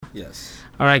Yes.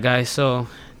 All right, guys. So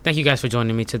thank you guys for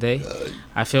joining me today.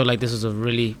 I feel like this was a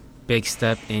really big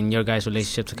step in your guys'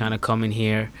 relationship to kind of come in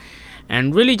here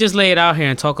and really just lay it out here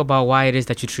and talk about why it is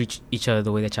that you treat each other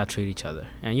the way that y'all treat each other.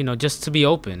 And, you know, just to be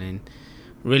open and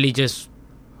really just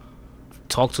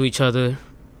talk to each other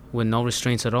with no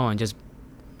restraints at all and just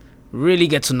really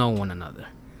get to know one another.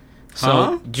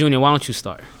 So, Junior, why don't you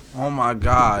start? Oh, my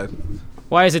God.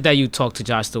 Why is it that you talk to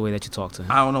Josh the way that you talk to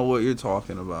him? I don't know what you're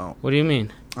talking about. What do you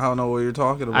mean? I don't know what you're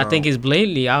talking about. I think it's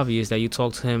blatantly obvious that you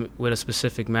talk to him with a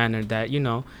specific manner that, you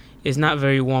know, is not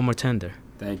very warm or tender.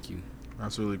 Thank you.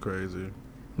 That's really crazy.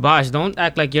 Bosh, don't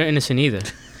act like you're innocent either.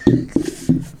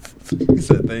 He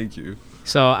said thank you.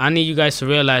 So I need you guys to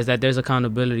realize that there's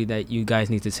accountability that you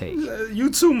guys need to take. You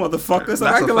too, motherfuckers. That's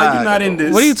I'm acting a like fact. you're not in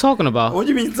this. What are you talking about? What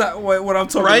do you mean? What I'm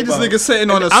talking Right? about? This nigga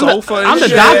sitting on a I'm sofa. I'm the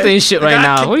doctor and shit right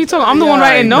now. What are you talking? I'm the one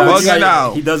writing notes. Bugging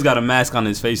out. He does got a mask on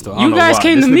his face though. I You don't know guys why.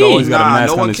 came This to nigga me. always got a Nah, mask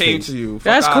no on one his came face. to you. Fuck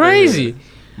That's outta crazy. here.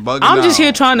 Bugging I'm just out.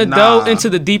 here trying to Nah. delve into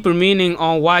the deeper meaning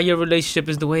on why your relationship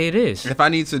is the way it is. If I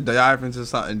need to dive into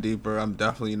something deeper, I'm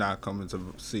definitely not coming to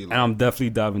see. And I'm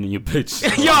definitely diving in your bitch. Yo,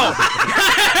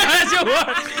 that's your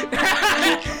word.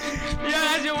 Yeah,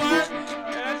 that's your word.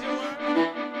 That's your word.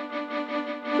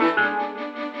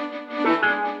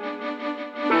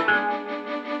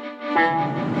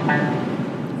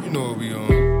 You know what we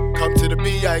on. Come to the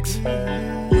BX,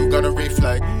 you gotta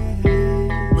reflect.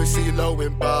 We see Low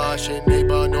and Bosh and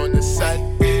Neighbon on the set.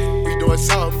 We doing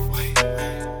something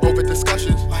over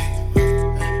discussions. The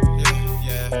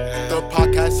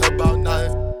podcast about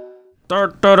nothing.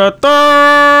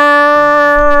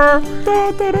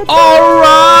 All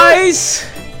rise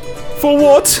For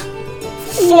what?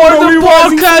 for the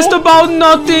podcast about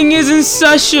nothing is in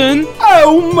session.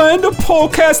 Oh man, the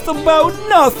podcast about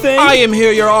nothing. I am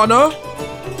here, Your Honor.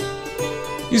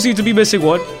 You seem to be missing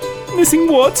one. Missing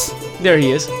what? There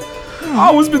he is. I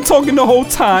was been talking the whole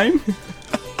time.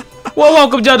 Well,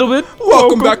 welcome, gentlemen.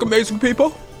 Welcome back, amazing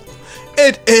people.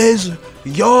 It is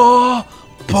your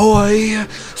boy,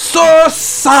 Sir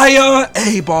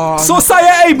Abon.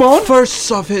 Sosaya Abon.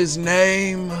 First of his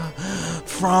name,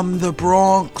 from the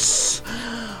Bronx,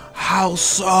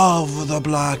 House of the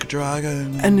Black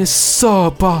Dragon. And it's Sir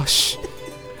Bosh,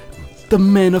 the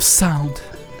man of sound,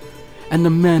 and the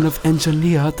man of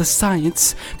engineer the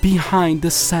science behind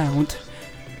the sound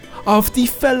of the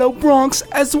fellow Bronx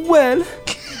as well.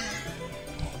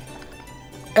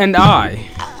 And I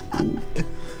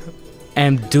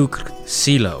am Duke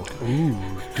CeeLo.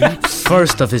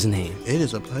 First of his name. It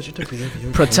is a pleasure to be of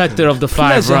your Protector of the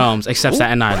five Pleasure. realms, except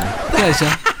Staten Island.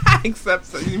 Pleasure. Except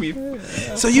so you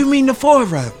mean the four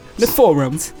realms? The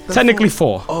forums, Technically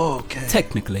four. Okay.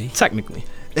 technically. Technically.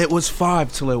 It was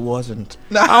 5 till it wasn't.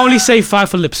 I only say 5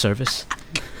 for lip service.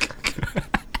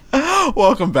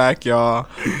 Welcome back, y'all.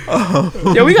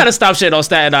 Yeah, we gotta stop shit on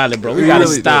Staten Island, bro. We gotta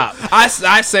really stop. do. I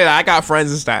say that I got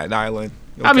friends in Staten Island.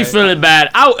 I be okay? feeling bad.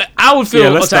 I would feel Yeah,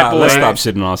 a let's type stop. of Let's way. stop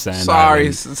shitting on Staten Sorry,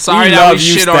 Island. sorry We that we love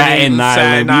you, shit on Staten you, Island.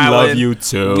 Staten We Island. love you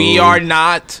too. We are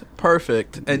not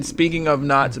perfect. And speaking of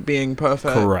not being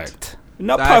perfect, correct.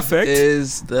 Not that perfect,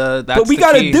 is that's but we the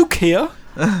got key. a Duke here.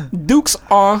 Dukes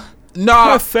are No,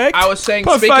 perfect. I was saying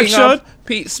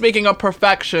speaking of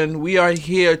perfection, we are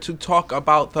here to talk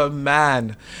about the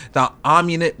man, the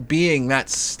omniscient being that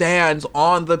stands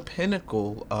on the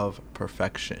pinnacle of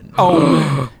perfection.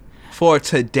 For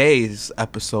today's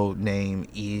episode name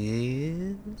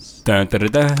is Dun, dun,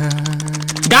 dun, dun.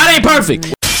 God ain't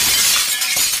perfect.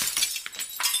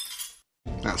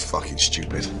 That's fucking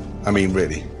stupid. I mean,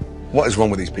 really. What is wrong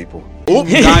with these people? Oop,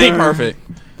 God ain't perfect.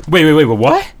 Wait,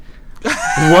 what?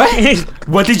 What?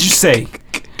 What did you say?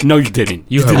 No, you didn't.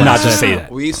 You heard did what not I just said. say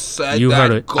that. We said You that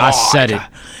heard it. I said it.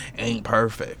 Ain't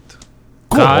perfect.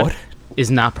 God is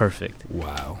not perfect.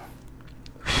 Wow.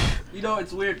 You know,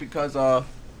 it's weird because I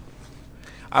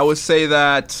would say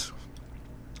that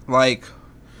like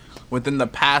within the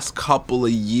past couple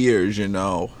of years, you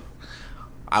know,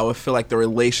 I would feel like the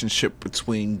relationship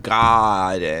between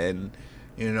God and,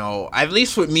 you know, at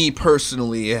least with me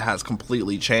personally, it has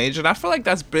completely changed. And I feel like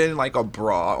that's been like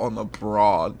on the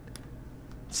broad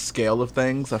scale of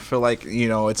things. I feel like, you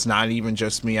know, it's not even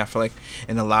just me. I feel like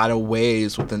in a lot of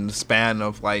ways within the span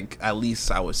of like at least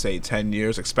I would say 10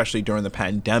 years, especially during the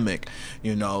pandemic,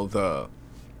 you know, the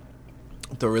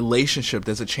relationship,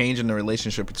 there's a change in the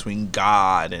relationship between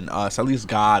God and us, at least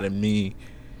God and me.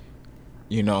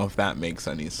 You know, if that makes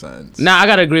any sense. Nah, I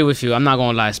gotta agree with you. I'm not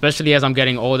gonna lie. Especially as I'm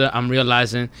getting older, I'm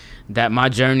realizing that my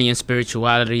journey in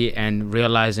spirituality and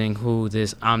realizing who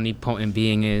this omnipotent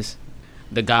being is,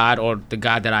 the God or the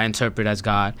God that I interpret as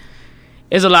God,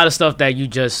 is a lot of stuff that you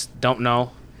just don't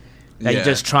know, that you're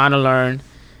just trying to learn.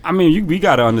 I mean, we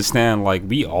got to understand, like,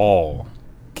 we all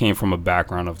came from a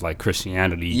background of, like,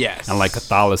 Christianity. Yes. And, like,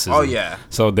 Catholicism. Oh, yeah.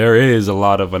 So there is a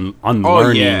lot of an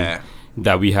unlearning yeah.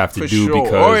 that we have to For do sure.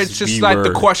 because Or it's just we like were,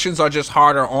 the questions are just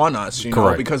harder on us, you know,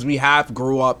 Correct. because we have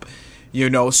grew up, you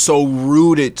know, so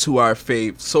rooted to our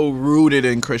faith, so rooted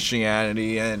in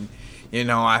Christianity, and you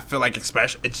know, I feel like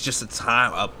especially it's just a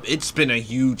time. It's been a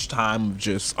huge time of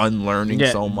just unlearning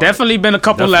so much. Definitely been a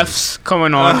couple lefts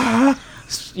coming on.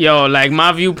 Yo, like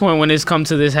my viewpoint when it's come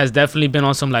to this has definitely been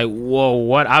on some like, whoa,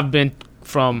 what I've been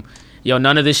from. Yo,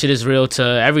 none of this shit is real to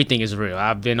everything is real.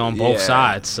 I've been on both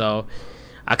sides, so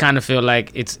I kind of feel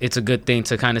like it's a good thing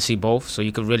to kind of see both, so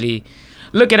you could really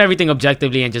look at everything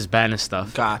objectively and just balance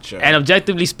stuff. Gotcha. And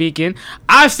objectively speaking,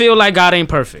 I feel like God ain't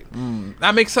perfect.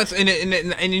 That makes sense,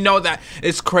 and you know that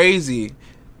it's crazy.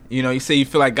 You know, you say you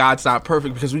feel like God's not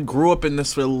perfect because we grew up in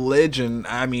this religion.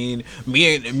 I mean,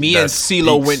 me and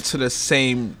CeeLo went to the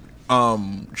same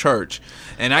church.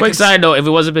 And Quick side note, if it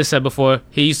wasn't been said before,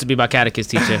 he used to be my catechist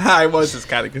teacher. I was his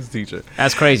catechist teacher.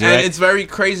 That's crazy, and right? it's very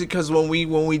crazy because when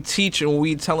we teach and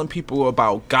we telling people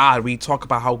about God, we talk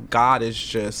about how God is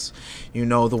just, you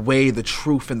know, the way, the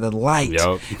truth, and the light.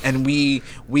 Yep. And we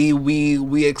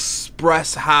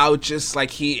express how just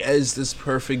like he is this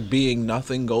perfect being,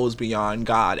 nothing goes beyond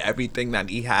God. Everything that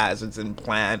he has is in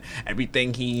plan.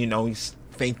 Everything he, you know, he's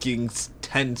thinking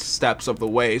 10 steps of the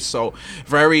way. So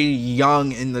very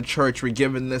young in the church, we're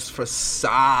given this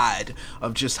facade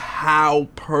of just how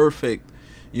perfect,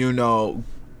 you know,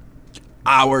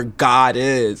 our God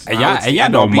is. And y'all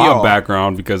know my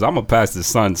background because I'm a pastor's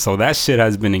son, so that shit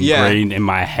has been ingrained in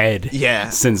my head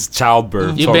since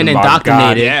childbirth. You've been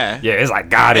indoctrinated. Yeah, it's like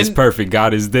God is perfect,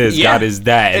 God is this, God is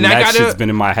that, and that shit's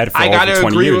been in my head for over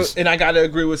 20 years. And I gotta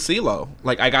agree with CeeLo.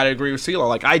 Like,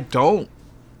 I don't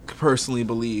personally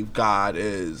believe God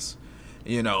is,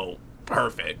 you know,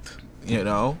 perfect, you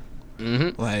know?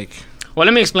 Like, well,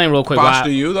 let me explain real quick. Bosh,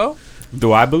 do you, though?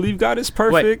 Do I believe God is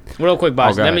perfect? Wait, real quick,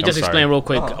 Bosh. Okay, Let me just I'm explain sorry. real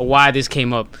quick why this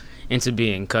came up into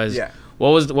being. Because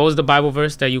what was the Bible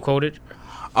verse that you quoted?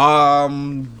 Let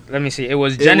me see. It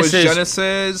was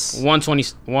Genesis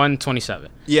 1:27.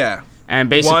 Yeah. And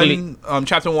basically,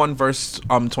 chapter 1, verse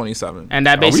 27. And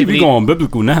that basically we going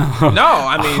biblical now. No,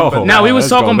 I mean, but now we was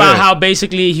let's talking go about there. how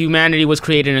basically humanity was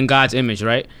created in God's image,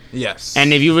 right? yes.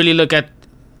 And if you really look at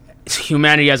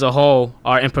humanity as a whole,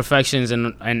 our imperfections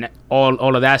and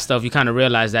all of that stuff, you kind of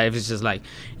realize that if it's just like,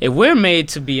 if we're made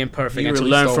to be imperfect You and to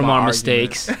really learn stole from my our argument.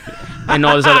 mistakes and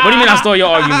all this other. What do you mean I stole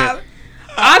your argument?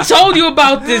 I told you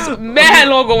about this mad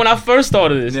long ago when I first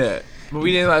started this. Yeah. But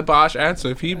we didn't let Bosh answer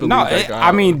if he believed No, that God.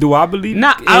 I mean, do I believe?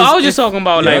 Nah, I was just talking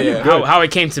about like yeah. how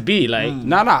it came to be. Like,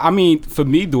 No. I mean, for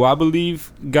me, do I believe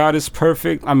God is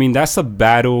perfect? I mean, that's a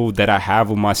battle that I have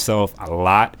with myself a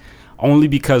lot. Only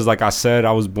because, like I said,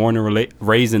 I was born and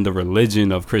raised in the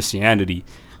religion of Christianity.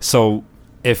 So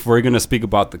if we're going to speak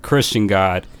about the Christian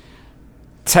God,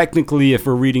 technically, if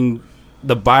we're reading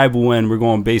the Bible and we're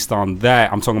going based on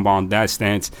that, I'm talking about on that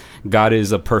stance, God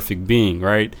is a perfect being,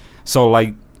 right? So,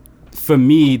 like, for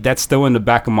me, that's still in the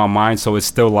back of my mind. So it's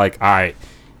still like, all right,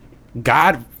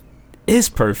 God is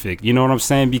perfect. You know what I'm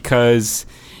saying? Because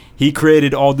he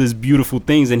created all these beautiful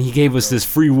things and he gave us this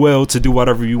free will to do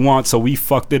whatever we want. So we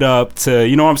fucked it up to,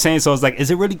 you know what I'm saying? So it's like,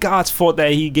 is it really God's fault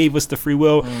that he gave us the free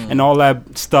will and all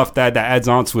that stuff that adds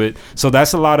on to it? So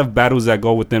that's a lot of battles that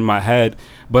go within my head.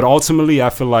 But ultimately, I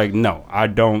feel like, no, I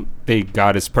don't think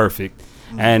God is perfect.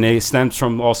 And it stems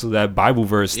from also that Bible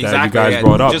verse that you guys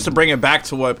brought up. Just to bring it back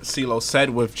to what CeeLo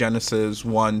said with Genesis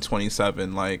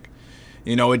 1:27, like,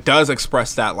 you know, it does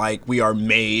express that, like, we are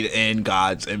made in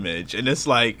God's image. And it's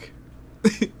like,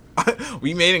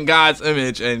 we made in God's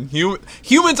image, and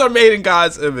humans are made in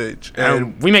God's image.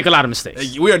 and we make a lot of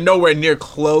mistakes. We are nowhere near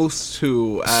close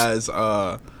to as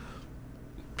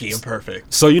being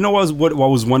perfect. So you know what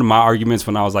was one of my arguments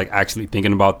when I was like actually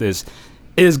thinking about this?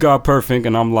 Is God perfect?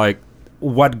 And I'm like,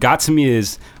 what got to me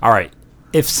is, all right,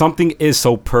 if something is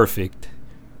so perfect,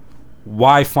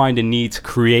 why find a need to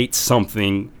create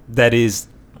something that is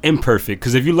imperfect?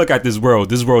 Because if you look at this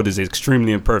world is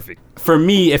extremely imperfect. For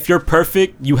me, if you're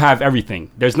perfect, you have everything.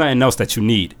 There's nothing else that you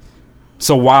need.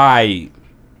 So why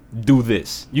do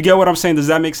this? You get what I'm saying? Does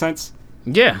that make sense?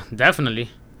 Yeah,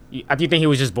 definitely. Do you think he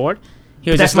was just bored?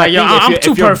 He was That's just like, yo, my thing. I'm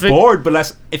too if you're perfect. bored,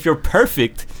 but if you're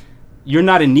perfect, you're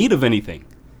not in need of anything.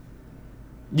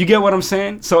 You get what I'm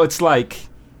saying? So it's like,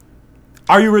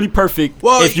 are you really perfect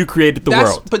if you created the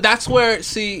world? But that's where,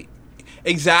 see,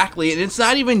 exactly. And it's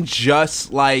not even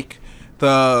just like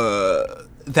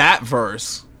that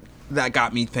verse that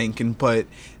got me thinking, but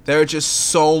there are just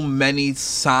so many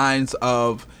signs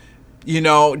of, you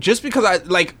know, just because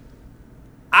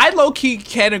I low-key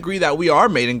can't agree that we are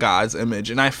made in God's image.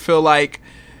 And I feel like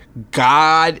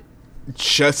God,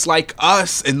 just like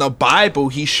us in the Bible,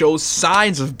 he shows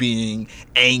signs of being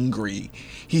angry.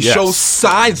 He shows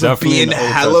signs of being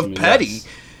hella petty.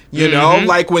 You know,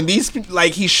 like when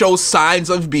he shows signs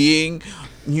of being,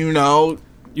 you know,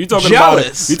 You talking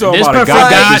jealous. about This a perfect God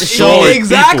God that destroyed showed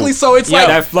exactly. people. So it's like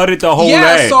that flooded the whole yeah.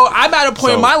 land. So I'm at a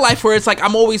point in So- my life where it's like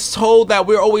I'm always told that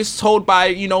we're always told by,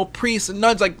 you know, priests and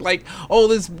nuns like oh,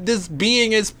 this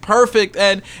being is perfect,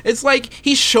 and it's like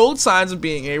he showed signs of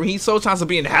being angry. He showed signs of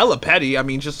being hella petty. I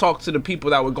mean, just talk to the people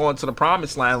that were going to the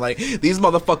promised land. Like, these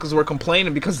motherfuckers were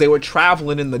complaining because they were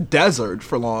traveling in the desert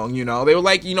for long. You know, they were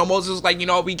like, you know, Moses was like, you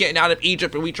know, we getting out of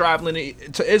Egypt and we traveling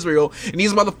to Israel, and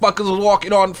these motherfuckers was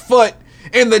walking on foot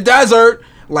in the desert,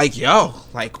 like, yo,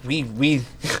 like we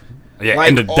Yeah, like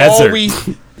in the all desert.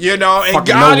 you know, and Fucking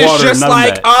God no is water, just none of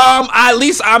like, that. at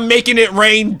least I'm making it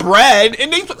rain bread,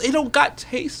 and they don't got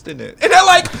taste in it, and they're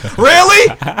like,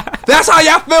 really? That's how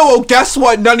y'all feel? Well, guess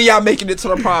what? None of y'all making it to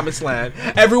the promised land.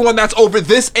 Everyone that's over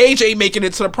this age ain't making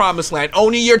it to the promised land.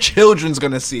 Only your children's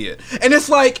gonna see it, and it's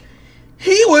like,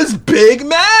 he was big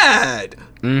mad.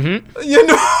 You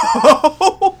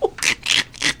know.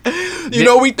 You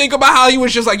know, we think about how he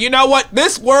was just like, you know what?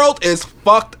 This world is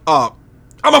fucked up.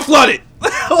 I'ma flood it.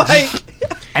 Like,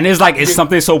 And it's like, it's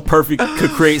something so perfect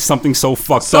could create something so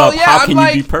fucked so up. yeah, How I'm can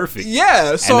like, you be perfect?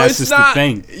 Yeah, so And that's it's just not. the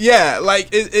thing. Yeah, like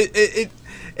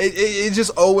it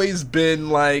just always been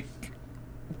like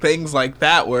things like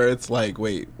that where it's like,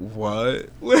 wait, what?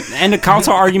 And the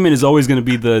counter argument is always going to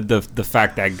be the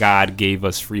fact that God gave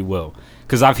us free will.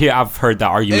 Because I've heard that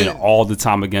argument And- all the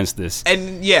time against this.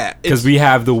 And yeah, Because we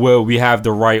have the will, we have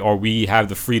the right, or we have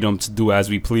the freedom to do as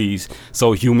we please.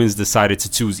 So humans decided to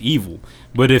choose evil.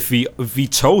 But if we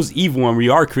chose evil and we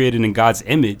are created in God's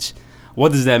image,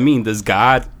 what does that mean? Does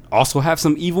God also have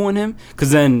some evil in him?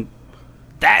 Because then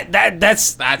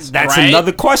that's right.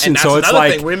 another question. And that's So it's another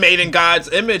like, thing. We're made in God's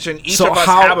image, and each So of us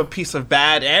how- have a piece of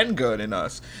bad and good in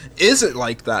us. Is it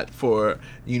like that for,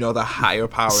 you know, the higher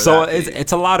power? so that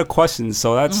it's a lot of questions.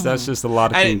 So that's just a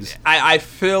lot of and things. I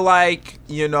feel like,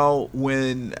 you know,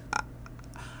 when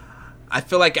I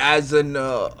feel like as an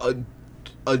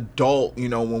adult, you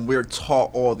know, when we're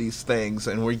taught all these things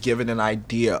and we're given an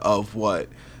idea of what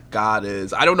God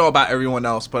is, I don't know about everyone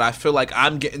else, but I feel like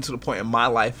I'm getting to the point in my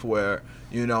life where,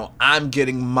 you know, I'm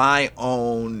coming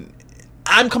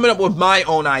up with my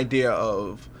own idea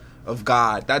of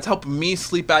God. That's helping me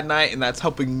sleep at night, and that's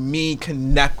helping me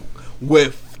connect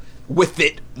with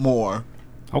it more.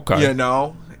 Okay. You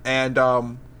know? And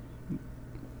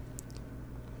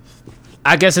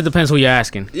I guess it depends who you're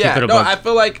asking. yeah, Keep it a no, buck. I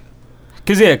feel like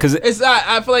Because it's not,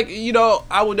 I feel like, you know,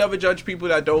 I would never judge people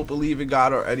that don't believe in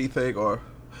God or anything,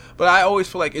 but I always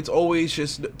feel like it's always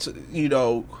just, you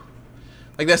know,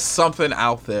 like there's something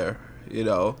out there, you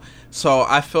know. So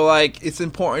I feel like it's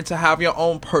important to have your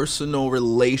own personal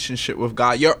relationship with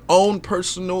God, your own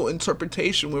personal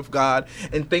interpretation with God,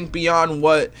 and think beyond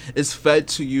what is fed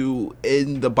to you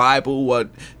in the Bible, what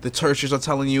the churches are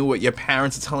telling you, what your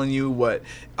parents are telling you, what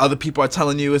other people are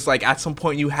telling you. It's like at some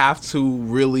point you have to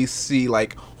really see,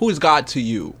 like, who is God to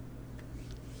you?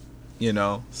 You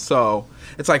know? So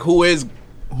it's like, who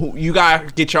you gotta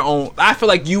get your own. I feel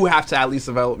like you have to at least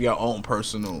develop your own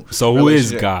personal. So who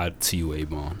is relationship. God to you,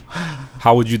 Avon?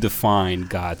 How would you define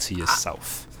God to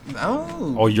yourself?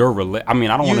 Oh. Or your I mean,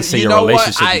 I don't want to say you your know what?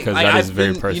 relationship because that is I've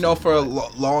very been, personal. You know, for a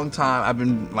long time, I've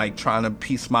been like trying to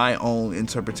piece my own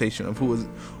interpretation of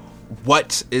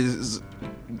what is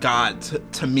God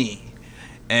to me.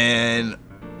 And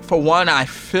for one, I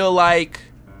feel like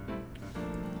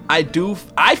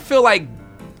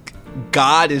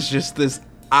God is just this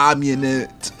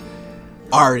omniscient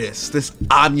artist, this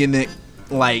omniscient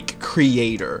like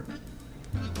creator.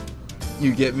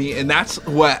 You get me? And that's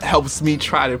what helps me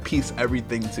try to piece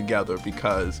everything together,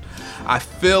 because I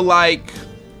feel like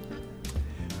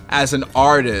as an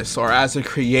artist or as a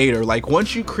creator, like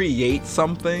once you create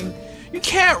something, you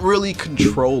can't really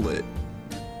control it.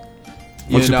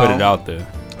 Once you put know? it out there.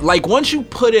 Like once you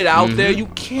put it out there, you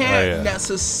can't Oh, yeah.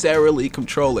 necessarily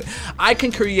control it. I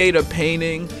can create a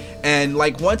painting, and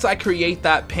like once I create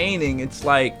that painting, it's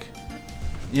like,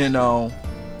 you know,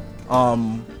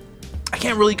 I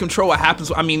can't really control what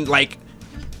happens. I mean, like,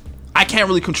 I can't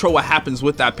really control what happens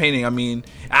with that painting. I mean,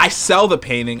 I sell the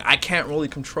painting. I can't really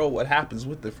control what happens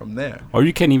with it from there. Or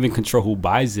you can't even control who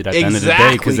buys it at the end of the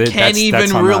day. Exactly. Because Can't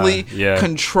even really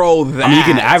control that. I mean, you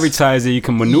can advertise it, you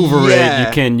can maneuver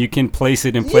it, you can place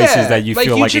it in places that you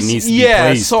feel like it needs to be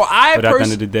placed. So but at the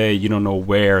end of the day, you don't know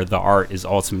where the art is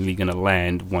ultimately going to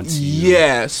land once you...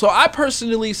 Yeah, so I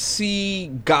personally see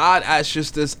God as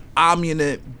just this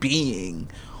omniscient being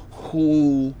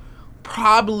who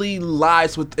probably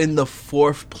lies within the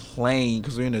fourth plane,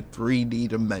 because we're in a 3D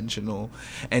dimensional,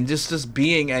 and just this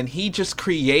being, and he just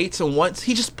creates, and once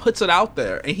he just puts it out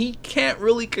there, and he can't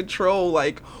really control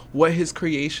like what his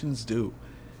creations do.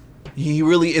 He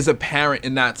really is a parent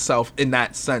in that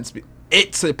sense.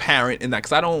 It's a parent in that,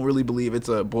 because I don't really believe it's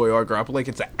a boy or a girl. I feel like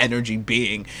it's an energy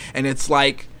being, and it's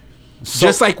like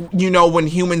just like, you know, when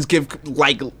humans give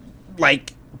like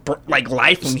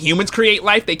life, when humans create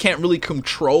life, they can't really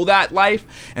control that life,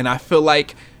 and I feel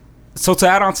like... So to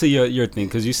add on to your thing,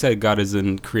 because you said God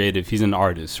isn't creative, he's an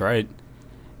artist, right?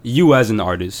 You as an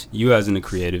artist, you as a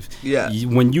creative,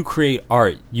 when you create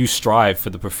art, you strive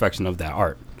for the perfection of that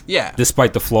art,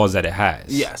 despite the flaws that it has.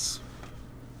 Yes.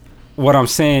 What I'm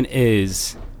saying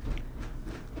is,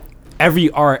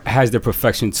 every art has their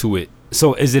perfection to it.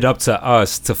 So is it up to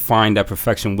us to find that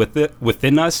perfection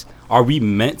within us? Are we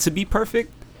meant to be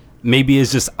perfect? Maybe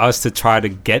it's just us to try to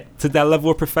get to that level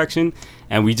of perfection,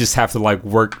 and we just have to like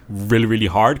work really, really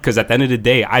hard. Because at the end of the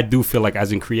day, I do feel like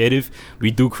as in creative, we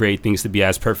do create things to be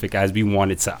as perfect as we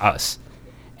want it to us.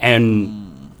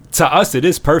 And to us, it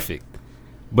is perfect.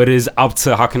 But it is up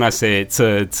to, how can I say it,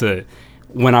 to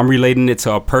when I'm relating it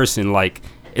to a person, like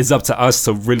it's up to us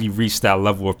to really reach that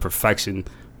level of perfection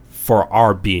for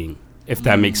our being, if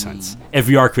that makes sense. If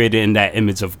we are created in that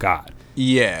image of God.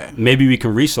 Yeah. Maybe we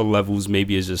can reach those levels.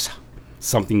 Maybe it's just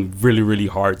something really, really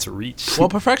hard to reach. Well,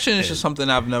 perfection is just something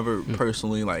I've never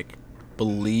personally like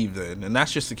believed in, and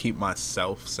that's just to keep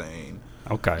myself sane.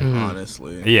 Okay.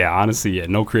 Honestly. Yeah, honestly, yeah.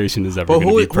 No creation is ever going to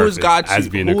be perfect. Who is God to, as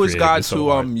being a who is God creator,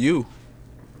 so to you?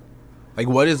 Like,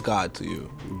 what is God to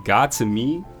you? God to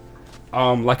me,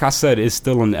 like I said, it's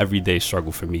still an everyday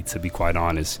struggle for me, to be quite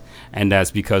honest. And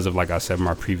that's because of, like I said,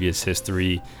 my previous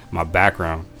history, my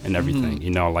background, and everything. You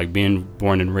know, like being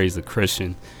born and raised a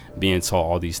Christian, being taught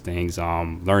all these things,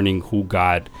 learning who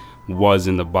God was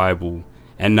in the Bible,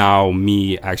 and now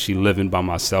me actually living by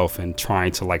myself and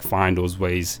trying to like find those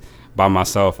ways by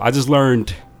myself. I just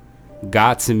learned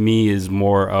God to me is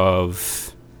more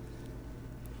of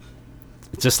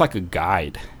just like a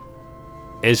guide.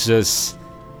 It's just,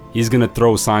 he's gonna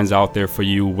throw signs out there for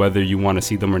you whether you want to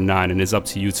see them or not, and it's up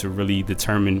to you to really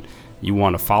determine you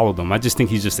want to follow them. I just think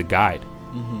he's just a guide.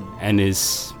 And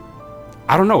it's,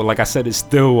 I don't know, like I said, it's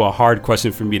still a hard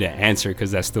question for me to answer,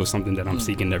 because that's still something that I'm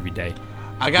seeking every day.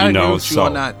 I gotta agree with you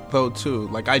on that though too.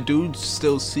 Like, I do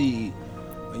still see,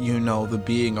 you know, the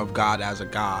being of God as a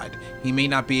God. He may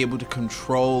not be able to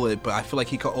control it, but I feel like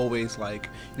he could always, like,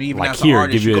 even like as an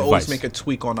artist, you could always make a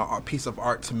tweak on a piece of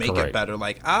art to make it better.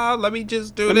 Like, let me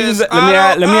just do this.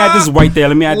 Let me add this white there.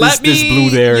 Let me add this blue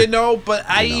there. You know, but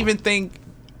I even think,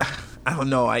 I don't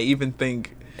know. I even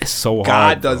think it's so hard.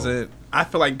 God doesn't. I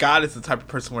feel like God is the type of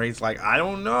person where he's like, I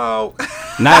don't know.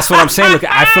 Nah, that's what I'm saying. Look,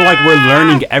 I feel like we're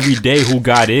learning every day who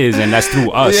God is, and that's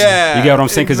through us. Yeah, you get what I'm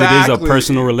saying? Because it is a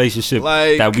personal relationship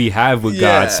like, that we have with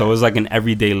God. So it's like an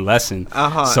everyday lesson.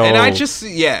 So, and I just,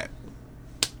 it's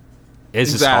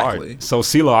just hard. So,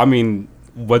 CeeLo, I mean,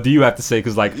 what do you have to say?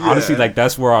 Because, like, honestly, like,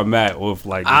 that's where I'm at with,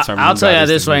 like, I'll tell you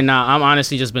this right now. I'm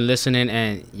honestly just been listening,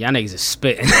 and y'all niggas is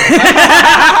spitting. Yo,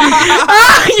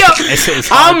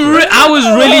 I was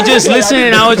really just listening,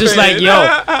 and I was just like, yo,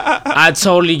 I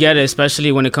totally get it,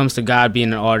 especially when it comes to God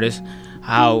being an artist,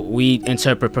 how we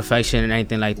interpret perfection and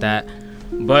anything like that.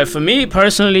 But for me,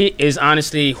 personally, is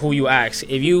honestly who you ask.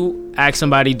 If you ask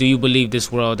somebody, do you believe this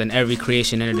world and every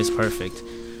creation in it is perfect?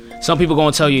 Some people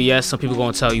gonna tell you yes, some people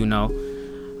gonna tell you no.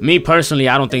 Me personally,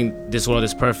 I don't think this world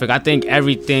is perfect. I think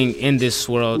everything in this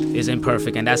world is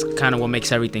imperfect, and that's kind of what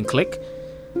makes everything click.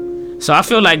 So I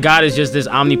feel like God is just this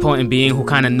omnipotent being who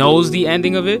kind of knows the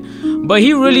ending of it, but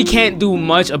he really can't do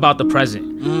much about the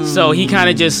present. So he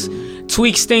kind of just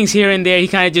tweaks things here and there. He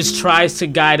kind of just tries to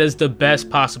guide us the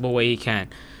best possible way he can.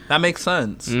 That makes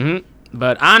sense.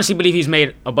 But I honestly believe he's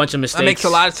made a bunch of mistakes. That makes a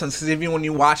lot of sense, because even when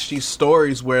you watch these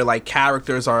stories where like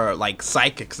characters are like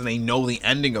psychics and they know the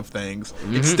ending of things,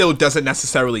 it still doesn't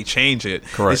necessarily change it.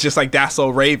 Correct. It's just like That's So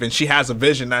Raven. She has a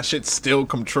vision, that shit still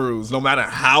come true, no matter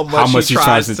how much she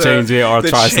tries to change it or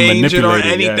tries to manipulate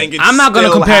it. Anything, I'm not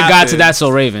gonna compare God to That's So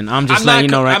Raven. I'm just letting you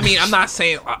know, right? I mean, I'm not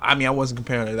saying. I mean, I wasn't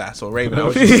comparing to That's So Raven. I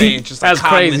was just saying, just like that's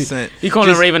crazy. You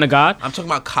calling Raven a god? I'm talking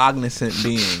about cognizant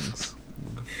beings.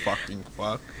 fucking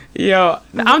fuck. Yo,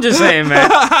 I'm just saying, man.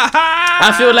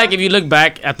 I feel like if you look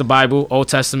back at the Bible, Old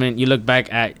Testament, you look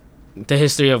back at the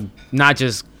history of not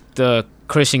just the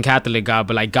Christian Catholic God,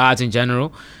 but like gods in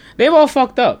general, they've all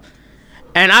fucked up.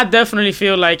 And I definitely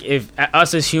feel like if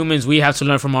us as humans, we have to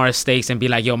learn from our mistakes and be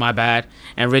like, yo, my bad,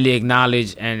 and really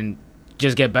acknowledge and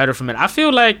just get better from it. I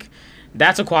feel like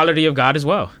that's a quality of God as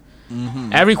well.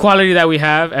 Mm-hmm. Every quality that we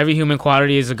have, every human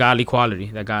quality is a godly quality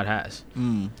that God has.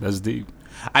 That's deep.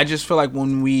 I just feel like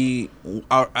when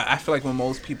I feel like when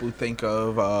most people think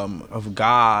of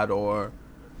God, or,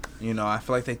 you know, I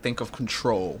feel like they think of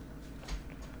control,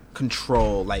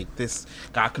 like this,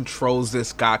 God controls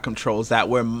this, God controls that,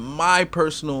 where my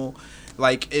personal,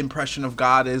 like, impression of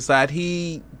God is that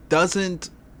it doesn't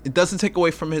take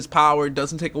away from his power, it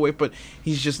doesn't take away, but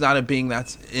he's just not a being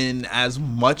that's in as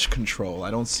much control. I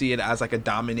don't see it as like a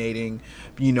dominating,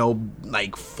 you know,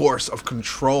 like force of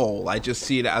control. I just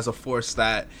see it as a force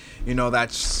that, you know,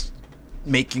 that's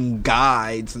making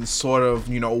guides and sort of,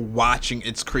 you know, watching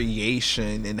its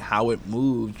creation and how it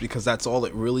moves, because that's all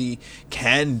it really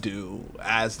can do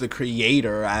as the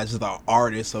creator, as the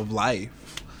artist of life.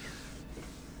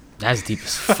 That's deep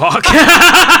as fuck.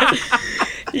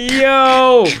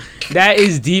 Yo, that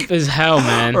is deep as hell,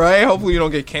 man. Right? Hopefully you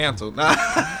don't get canceled.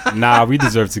 Nah, we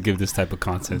deserve to give this type of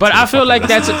content. But I feel like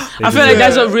that's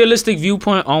a realistic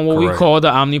viewpoint on what we call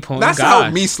the omnipotent That's God. how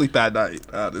helped me sleep at night,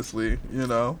 honestly, you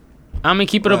know. I mean,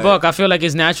 keep it a buck. I feel like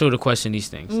it's natural to question these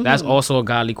things. Mm-hmm. That's also a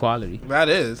godly quality. That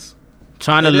is.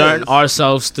 Trying to learn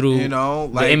ourselves through, you know,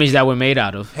 like, the image that we're made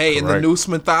out of. Hey, in the Norse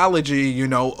mythology, you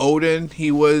know, Odin, he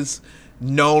was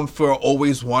known for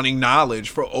always wanting knowledge,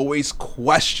 for always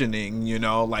questioning, you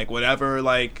know, like whatever,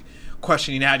 like,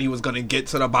 questioning that, he was going to get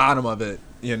to the bottom of it,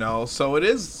 you know. So it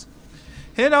is,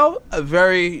 you know, a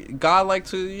very godlike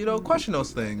to, you know, question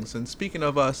those things. And speaking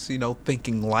of us, you know,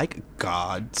 thinking like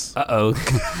gods.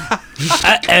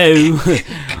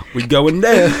 We going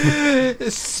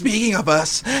there. Speaking of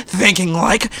us thinking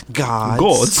like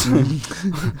gods.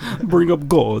 Bring up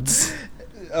gods.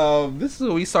 This is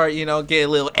where we start, you know, get a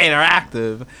little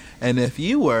interactive. And if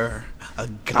you were a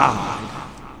god,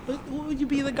 what would you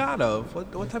be the god of?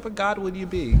 What type of god would you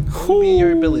be? What would be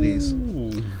your abilities?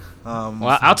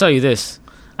 Well, I'll tell you this.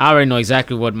 I already know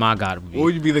exactly what my god would be. What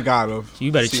would you be the god of?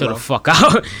 You better chill the fuck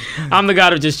out. I'm the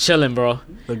god of just chilling, bro.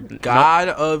 The god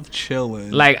of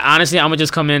chilling. Like, honestly, I'm gonna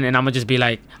just come in and I'm gonna just be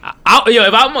like,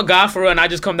 if I'm a god for real and I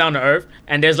just come down to earth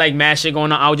and there's like mad shit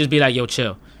going on, I'll just be like, yo,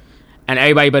 chill. And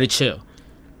everybody better chill.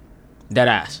 Dead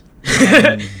ass.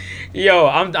 Yo,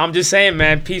 I'm just saying,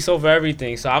 man, peace over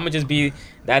everything. So I'm gonna just be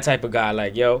that type of guy.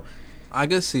 Like, yo, I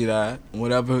could see that.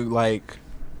 Whatever, like,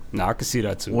 nah, I could see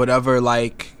that too. Whatever,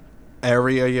 like,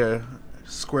 area, your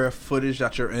square footage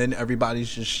that you're in,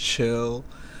 everybody's just chill.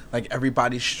 Like,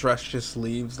 everybody's stress just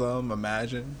leaves them.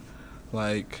 Imagine,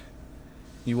 like,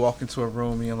 you walk into a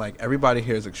room and like everybody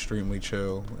here is extremely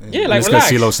chill. And yeah, like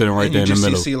relax. CeeLo sitting right there in the middle.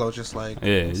 You just see CeeLo just like,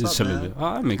 yeah, just chilling.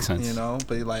 Oh, that makes sense. You know,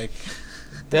 but like,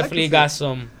 definitely got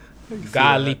some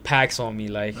godly packs on me,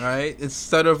 like, right.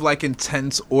 Instead of like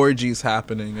intense orgies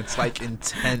happening, it's like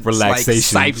intense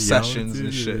relaxation, like, sessions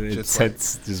and shit. Just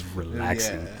intense, like, just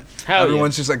relaxing. Yeah.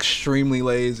 Everyone's just extremely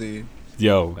lazy.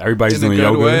 Yo, everybody's doing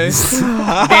yoga.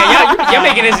 Damn, y'all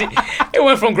making this. It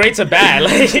went from great to bad.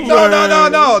 Like, no,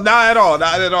 not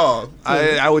at all.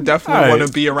 I would definitely want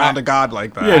to be around a god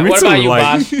like that. Yeah, me what too. about you, like,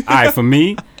 Bosh? all right, for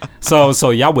me,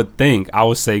 so y'all would think I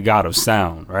would say god of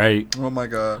sound, right? Oh my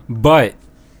god. But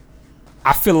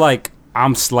I feel like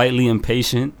I'm slightly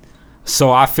impatient,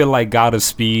 so I feel like god of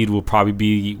speed will probably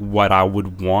be what I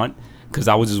would want, because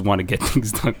I would just want to get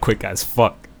things done quick as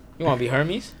fuck. You want to be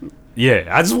Hermes? Yeah,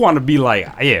 I just want to be like,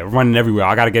 running everywhere.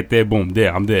 I got to get there, boom,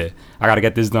 there, I'm there. I got to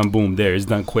get this done, boom, there, it's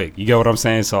done quick. You get what I'm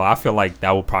saying? So I feel like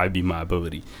that will probably be my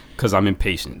ability, because I'm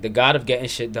impatient. The god of getting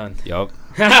shit done. Yup.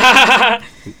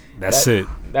 That's it.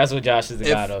 That's what Josh is the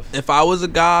god of. If I was a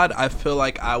god, I feel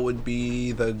like I would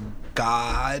be the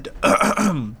god.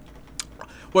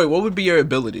 Wait, what would be your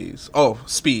abilities? Oh,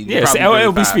 speed. Yeah, it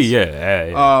would be speed,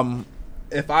 yeah.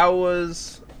 If I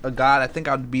was a god, I think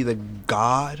I would be the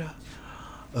god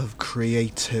of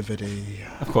creativity.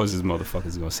 Of course, this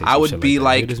motherfucker's gonna say. I would be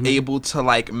like that. able to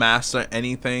like master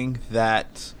anything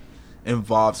that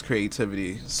involves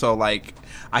creativity. So like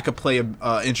I could play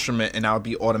a instrument and I would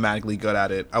be automatically good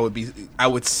at it. I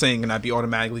would sing and I'd be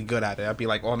automatically good at it. I'd be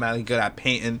like automatically good at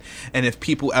painting. And if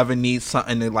people ever need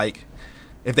something to like,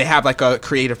 if they have like a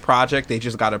creative project, they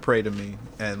just gotta pray to me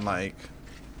and like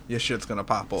your shit's gonna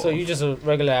pop off. So you just a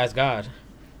regular ass god.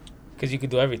 Because you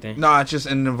could do everything. No, it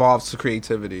involves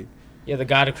creativity. Yeah, the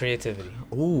god of creativity.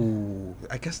 Ooh,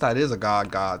 I guess that is a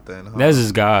god then. Huh? That's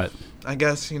his god. I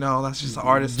guess, that's just the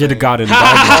artist. You're the thing. god in the All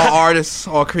Bible. artists,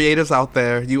 all creatives out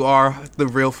there, you are the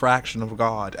real fraction of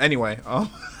God. Anyway,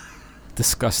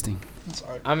 Disgusting.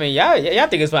 I mean, y'all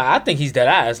think it's fine. I think he's dead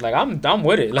ass. Like, I'm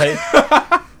with it. Like,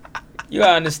 you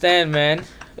gotta understand, man.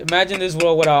 Imagine this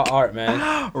world without art,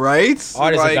 man. right?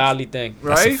 Art is a godly thing.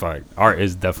 That's a Right? fact. Art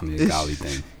is definitely a godly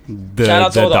thing. The, Shout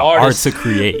out to all the art artists. to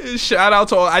create. Shout out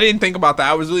to all. I didn't think about that.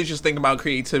 I was really just thinking about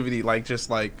creativity,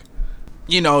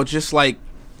 just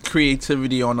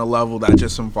creativity on a level that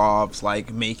just involves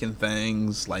like making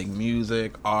things like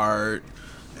music, art,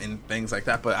 and things like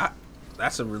that. But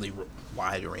that's a really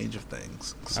wide range of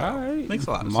things. So All right. makes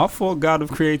a lot of My full god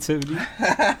of creativity.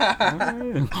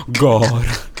 Alright.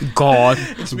 God.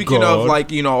 Speaking God.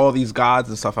 of all these gods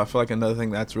and stuff, I feel like another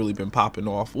thing that's really been popping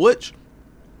off, which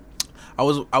I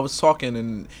was talking,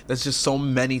 and there's just so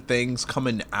many things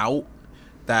coming out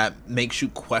that makes you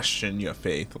question your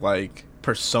faith, like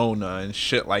Persona and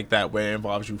shit like that, where it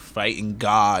involves you fighting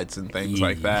gods and things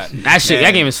like that.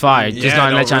 That game is fire. Just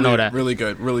gonna let y'all know that. Really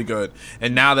good, really good.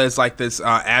 And now there's like this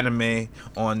anime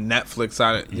on Netflix,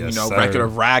 Yes, sir. Record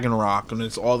of Ragnarok, and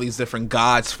it's all these different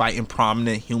gods fighting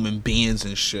prominent human beings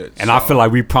and shit. And I feel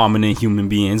like we prominent human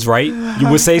beings, right? You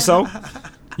would say so?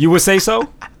 You would say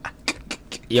so?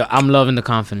 Yo, I'm loving the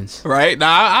confidence. right now,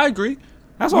 I agree.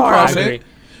 That's We all right. prominent.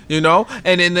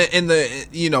 And in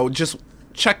the just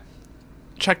check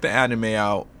the anime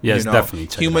out. Yes, definitely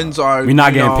check it Humans out. are. We're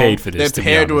not getting paid for this, to They're be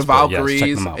paired with honest, but yes, check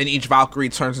Valkyries, them out. and each Valkyrie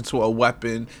turns into a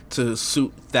weapon to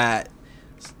suit that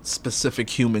specific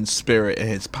human spirit and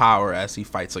his power as he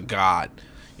fights a god.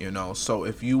 So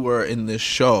if you were in this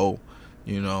show,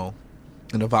 and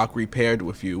a Valkyrie paired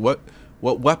with you, what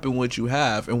weapon would you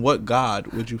have, and what god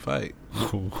would you fight?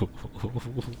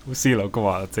 CeeLo, come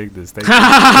on, take this. Take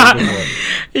this.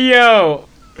 Yo,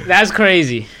 that's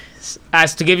crazy.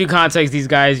 As to give you context, these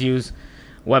guys use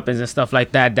weapons and stuff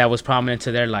like that was prominent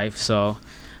to their life. So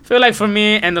I feel like for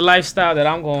me and the lifestyle that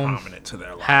I'm going Prominent to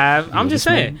their life. have, I'm just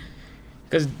saying.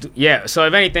 Because, so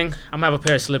if anything, I'm going to have a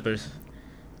pair of slippers.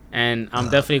 And I'm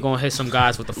definitely going to hit some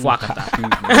guys with the fuakata.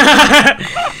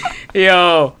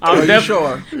 Yo, I'm definitely...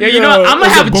 Sure. Yo, you know what? I'm going to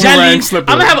It's a have boomerang jelly.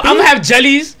 slipper. I'm gonna have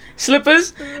jellies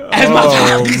slippers as my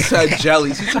Oh, you said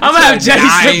jellies. I'm gonna have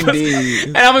jelly slippers. 90s.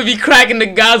 and I'm gonna be cracking the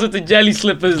guys with the jelly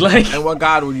slippers. Like, And what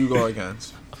god would you go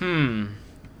against?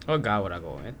 what god would I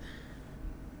go in?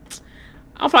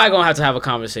 I'm probably gonna have a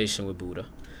conversation with Buddha.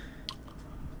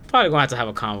 Probably gonna have to have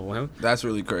a convo with him. That's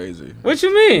really crazy. What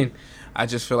you mean? I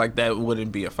just feel like that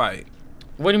wouldn't be a fight.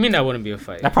 What do you mean that wouldn't be a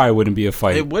fight? That probably wouldn't be a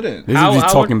fight. It wouldn't. This is How- just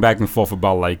how talking back and forth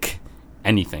about like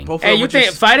anything. Both of Hey, them you would think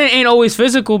just- fighting ain't always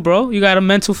physical, bro? You got a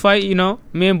mental fight,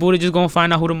 Me and Buddha just gonna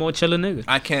find out who the more chiller nigga.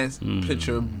 I can't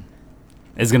picture.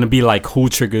 It's gonna be like who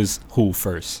triggers who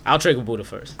first. I'll trigger Buddha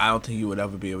first. I don't think you would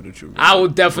ever be able to trigger. I will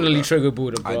definitely Buddha. trigger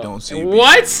Buddha, bro. I don't see you being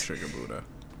What? able to trigger Buddha.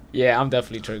 Yeah, I'm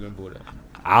definitely triggering Buddha.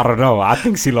 I don't know. I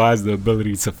think CeeLo has the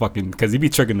ability to fucking because he be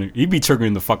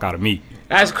triggering the fuck out of me,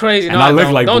 That's crazy. And No, I I look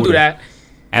don't. like Don't do Buddha. that.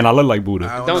 and I look like Buddha.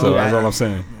 I Don't so do that's that. all I'm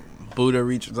saying. Buddha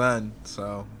reached Zen,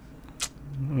 so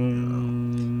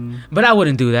But I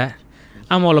wouldn't do that.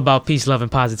 I'm all about peace, love,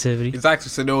 and positivity. exactly.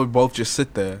 So they would both just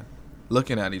sit there,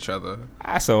 looking at each other.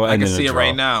 So I can see it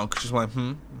right now. Just like,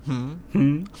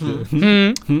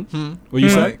 What you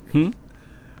say? Like-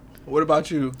 What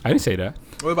about you? I didn't say that.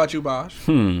 What about you, Bosh?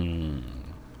 All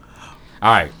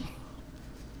right.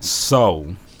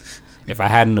 So, if I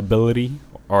had an ability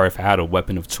or if I had a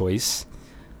weapon of choice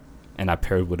and I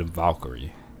paired with a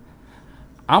Valkyrie,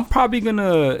 I'm probably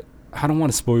gonna. I don't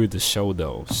want to spoil the show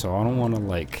though, so I don't want to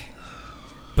like.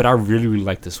 But I really, really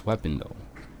like this weapon though,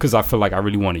 because I feel like I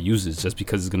really want to use this just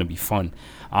because it's gonna be fun.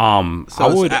 So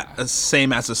I would. it's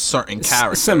same as a certain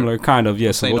character. Similar, kind of,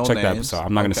 yeah. So Say we'll no check that names. episode.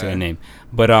 I'm not gonna say Okay. a name,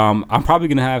 but I'm probably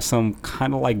gonna have some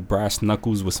kind of like brass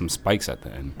knuckles with some spikes at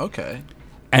the end, Okay.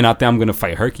 and I think I'm gonna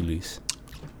fight Hercules.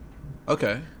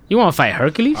 Okay. You want to fight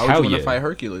Hercules? I would Hell want to yeah. fight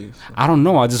Hercules. I don't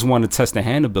know. I just want to test the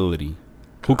hand ability.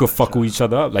 Who could fuck with each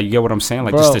other up? Like, you get what I'm saying?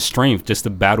 Like, Bro. just the strength, just the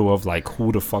battle of like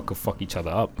who the fuck could fuck each other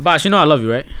up. Bosh, you know I love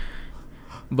you, right?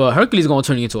 But Hercules gonna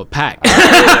turn you into a pack.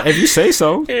 If you say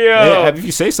so, Yo. if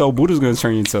you say so, Buddha's gonna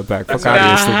turn you into a pack. Fuck out of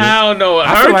here, stupid. Hell no.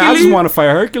 I feel like I just Hercules? want to fight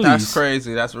Hercules. That's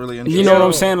crazy. That's really interesting. You know what I'm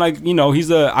Yo. saying? Like,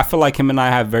 he's I feel like him and I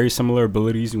have very similar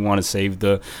abilities. We want to save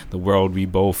the world. We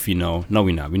both, no,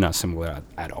 we're not. We're not similar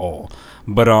at all.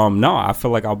 But no, I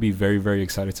feel like I'll be very, very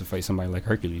excited to fight somebody like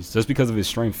Hercules just because of his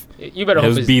strength. You better hope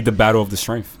It'll it's, be the battle of the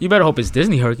strength. you better hope it's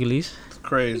Disney Hercules. It's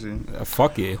crazy.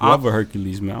 Fuck it, whoever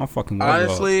Hercules, man, I'm fucking love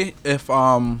Honestly, if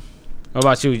What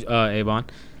about you, Avon?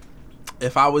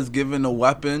 if I was given a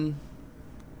weapon,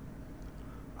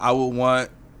 I would want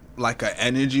like an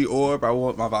energy orb. I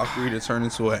want my Valkyrie to turn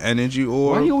into an energy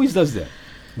orb. Why he always does that?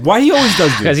 Why he always does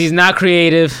this? Because he's not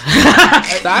creative.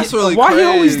 That's really Why he crazy.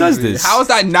 always does this? How is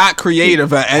that not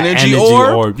creative? An energy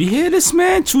orb? You hear this,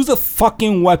 man? Choose a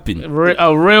fucking weapon. A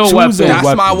real Choose weapon. a That's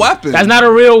weapon. my weapon. That's not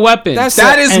a real weapon.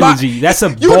 That is my energy. That's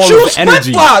a You ball choose of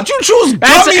energy. flip flops. You choose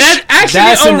That's gummy. actually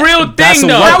That's a an- real that's thing,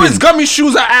 a though. How weapon. is gummy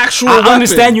shoes an actual I weapon?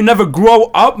 understand you never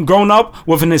grown up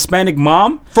with an Hispanic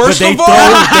mom. First but they of all,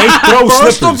 throw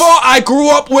first slippers. of all, I grew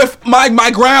up with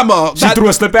my grandma. She threw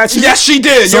a slip at you? Yes, she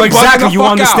did. So You're exactly, bugging the you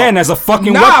fuck understand out. that's a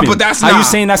fucking nah, weapon. But that's How not. you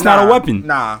saying that's not a weapon?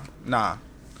 Nah.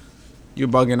 You're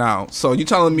bugging out. So you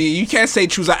telling me you can't say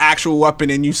choose an actual weapon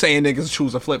and you saying niggas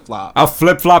choose a flip flop? A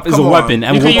flip flop is Come a on. weapon,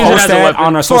 and You we'll can use it post as a that weapon.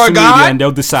 on our For a social god? media, and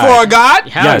they'll decide. For a god?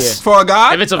 Hell Yes. yeah. For a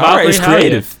god? If it's a All right, Valkyrie, it's hell yeah.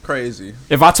 creative. Crazy.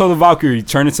 If I told the Valkyrie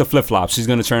turn into flip flops, she's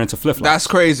gonna turn into flip flops. That's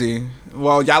crazy.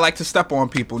 Well, y'all like to step on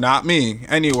people, not me.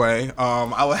 Anyway,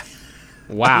 I would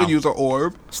Wow. use an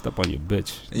orb. Step on your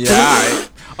bitch. Yeah. Alright.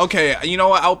 Okay. You know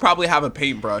what? I'll probably have a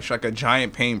paintbrush, like a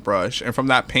giant paintbrush, and from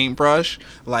that paintbrush,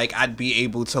 like I'd be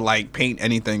able to like paint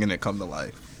anything and it come to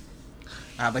life.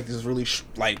 I have like this really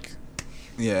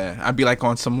yeah. I'd be like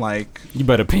on some like. You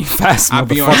better paint fast, I'd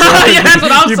be on. motherfucker. Yeah, that's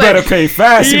what I'm You saying. better paint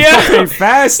fast. You Yeah. better paint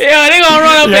fast. Yeah, they gonna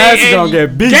run up Your and, ass is gonna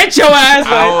get beat. Get your ass.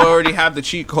 I Like, already have the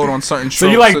cheat code on certain. So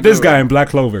you strokes like to this do guy it. in Black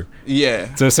Clover Yeah.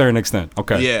 to a certain extent.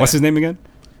 Okay. Yeah. What's his name again?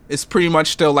 It's pretty much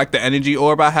still like the energy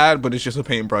orb I had, but it's just a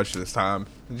paintbrush this time.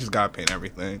 You just gotta paint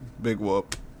everything. Big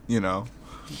whoop. You know.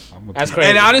 that's crazy.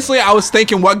 And honestly, I was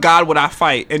thinking, what god would I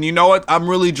fight? And you know what? I'm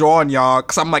really drawing y'all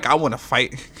because I'm like, I want to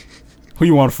fight. Who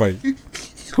you want to fight?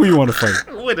 Who you want to fight?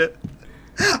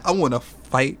 I want to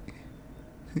fight.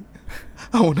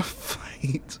 I want to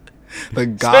fight the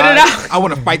god. it out. I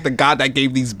want to fight the god that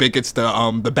gave these bigots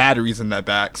the batteries in their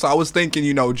back. So I was thinking,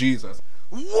 Jesus.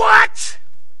 What?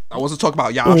 I wasn't talking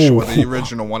about Yahshua, the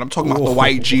original one. I'm talking about the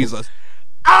white Jesus.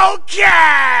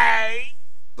 Okay.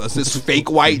 That's this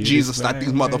fake white Jesus that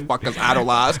these motherfuckers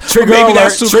idolize. Trigger Maybe alert,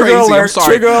 that's too trigger crazy. I'm alert, sorry.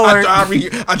 trigger alert.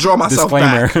 I draw myself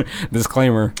back.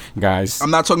 Disclaimer, guys.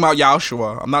 I'm not talking about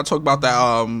Yahshua. I'm not talking about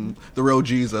that the real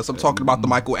Jesus. I'm talking about the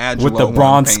Michelangelo With the one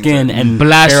bronze painted. skin and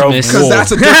Blasphemous. Because wool.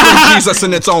 that's a different Jesus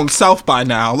in its own self by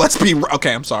now. Let's be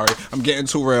okay. I'm sorry. I'm getting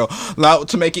too real. Now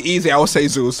to make it easy, I would say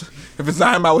Zeus. If it's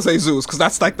not him, I would say Zeus because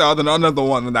that's like another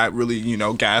one that really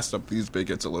gassed up these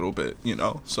bigots a little bit.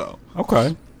 So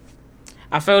Okay.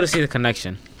 I fail to see the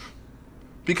connection.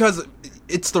 because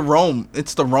it's the Roman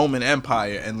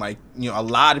Empire, and a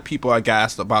lot of people are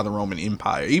gassed up by the Roman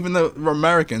Empire. Even the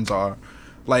Americans are.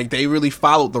 Like, they really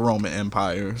followed the Roman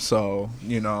Empire. So,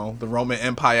 the Roman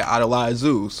Empire idolized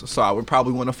Zeus. So I would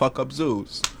probably want to fuck up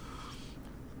Zeus.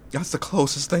 That's the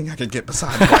closest thing I could get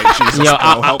besides white Jesus. Yo,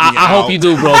 bro. Help me I hope out. you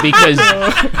do, bro,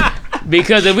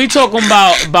 because if we talking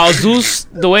about Zeus,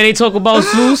 the way they talk about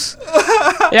Zeus,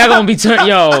 y'all gonna be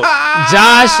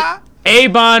Josh,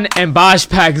 Avon, and Bosch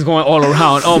pack is going all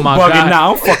around. Oh my Bugging god.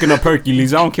 now. I'm fucking up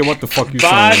Hercules. I don't care what the fuck you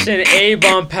Bosch saying. and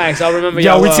Avon packs. I remember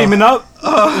Yo, y'all. we teaming up?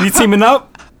 We teaming up?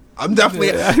 I'm definitely.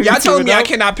 Yeah. Y'all telling me Teaming I up?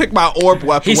 cannot pick my orb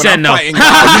weapon He when said I'm no. fighting You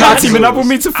God. not teaming up with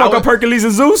me to I fuck would- up Hercules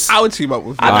and Zeus? I would team up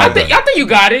with you. I think you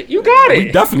got it. You got We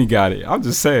it. definitely got it. I'm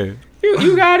just saying.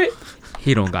 You got it.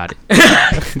 He don't got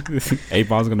it.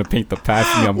 Avon's gonna paint the path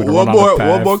for me. I'm gonna One run on the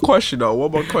path. more question though.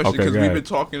 One more question Okay, because go we've ahead. been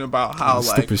talking about how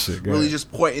Stupid shit, go really ahead.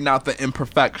 just pointing out the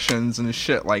imperfections and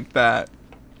shit like that.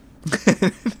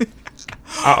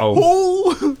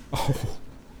 Uh-oh.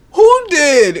 Who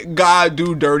did God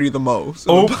do dirty the most?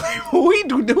 Oh. Who he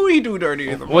do dirty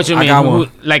the most? What you I mean? got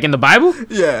one. Like in the Bible?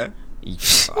 Yeah.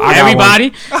 I got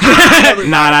Everybody.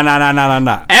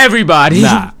 Nah. Everybody.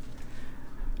 Nah.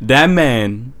 That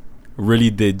man really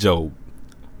did Job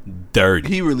dirty.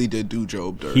 He really did do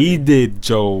Job dirty. He did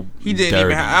Job He didn't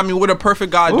dirty. even I mean, would a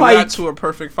perfect God do Like- that to a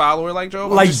perfect follower like Job?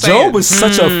 I'm Like just saying. Job was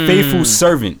such a faithful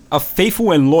servant, a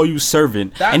faithful and loyal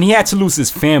servant, That- and he had to lose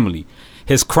his family,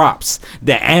 his crops,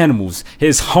 the animals,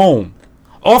 his home,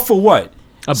 all for what?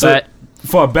 A bet.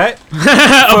 For a bet? for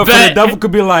the bet. devil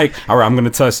could be like, all right, I'm gonna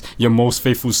test your most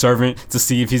faithful servant to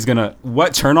see if he's gonna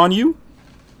turn on you.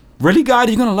 Really, God,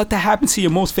 you gonna let that happen to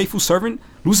your most faithful servant?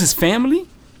 Lose his family?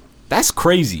 That's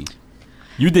crazy.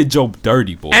 You did Job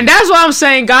dirty, boy. And that's why I'm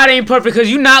saying God ain't perfect, because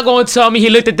you're not going to tell me he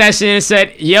looked at that shit and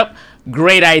said, yep,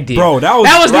 great idea. Bro, that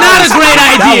was not a great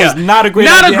idea. That was not a great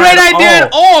Not idea. a great idea at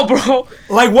all, bro.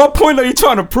 Like, what point are you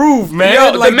trying to prove, man?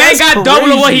 Yo, Like, the man that's got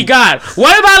double of what he crazy. got.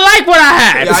 What if I like what I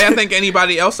had? Yeah, I think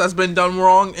anybody else that's been done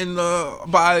wrong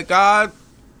by God,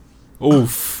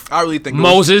 Oof. I really think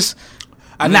Moses.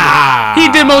 Nah. He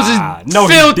did Moses No,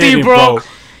 he filthy, didn't, bro.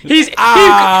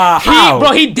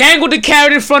 How? He dangled the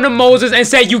carrot in front of Moses and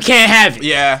said, you can't have it.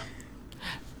 Yeah.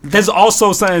 There's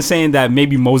also something saying that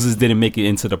maybe Moses didn't make it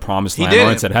into the promised land or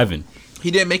didn't. into heaven. He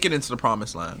didn't make it into the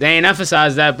promised land. They ain't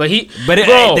emphasized that, but But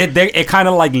it kind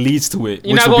of like leads to it.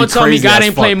 You're not going to tell me God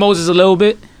ain't playing Moses a little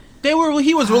bit? He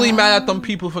was really mad at them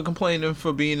people for complaining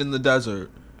for being in the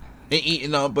desert and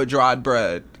eating nothing but dried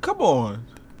bread. Come on.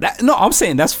 No, I'm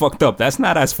saying that's fucked up. That's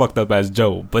not as fucked up as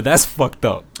Job, but that's fucked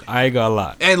up. I ain't gonna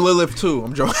lie. And Lilith too.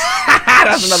 I'm joking.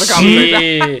 That's another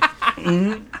conversation.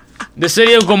 Shit. The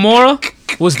city of Gomorrah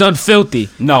was done filthy.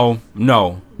 No.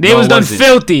 They was done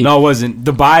filthy. No, it wasn't.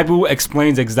 The Bible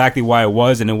explains exactly why it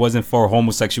was, and it wasn't for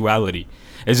homosexuality.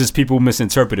 It's just people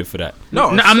misinterpreted for that. No,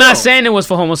 I'm not saying it was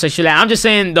for homosexuality. I'm just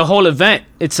saying the whole event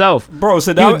itself. Bro,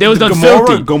 so that They was done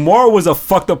filthy. Gomorrah was a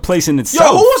fucked up place in Yo, itself.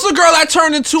 who was the girl that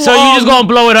turned into? So you just gonna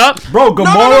blow it up? Bro,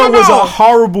 Gomorrah no. was a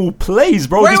horrible place,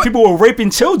 bro. Wait, These people were raping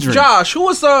children. Josh, who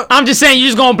was the? I'm just saying you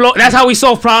just gonna blow. That's how we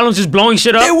solve problems, just blowing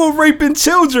shit up. They were raping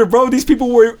children, bro. These people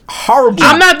were horrible.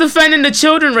 I'm not defending the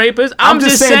children rapers. I'm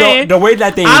just saying the way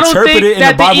that they I don't interpret think it in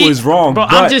that the Bible is wrong. Bro,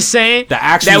 but I'm just saying the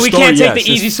actual that we story, can't take yes,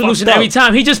 the easy it's solution fucked every up.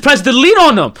 time. He just pressed delete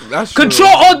on them. That's true. Control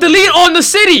or delete on the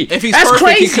city. If he's That's perfect,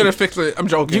 crazy. he could have fixed it. I'm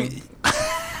joking.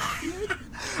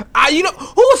 You know,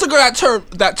 who was the girl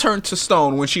that turned to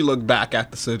stone when she looked back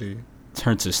at the city?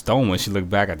 Turned to stone when she looked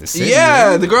back at the city.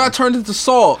 Yeah, the girl that turned into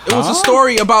salt. It was Huh? a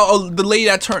story about the lady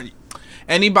that turned.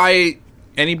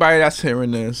 Anybody that's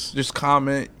hearing this, just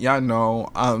comment. Y'all know,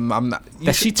 I'm not.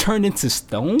 That she turned into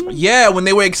stone? Yeah, when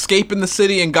they were escaping the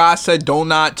city and God said, do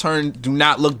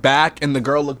not look back, and the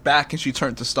girl looked back and she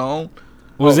turned to stone.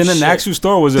 Was it an shit. actual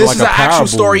story? Or was it This like is a an parable? actual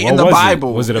story in What the was it?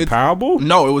 Bible. Was it a parable?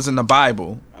 No, it was in the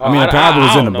Bible. I mean, a parable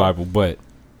is in the don't know. Bible, but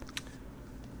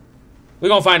We're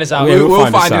gonna find this out. Yeah, we'll we'll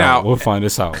find find it out. We'll find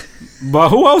this out. But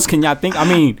who else can y'all think? I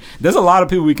mean, there's a lot of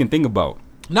people we can think about.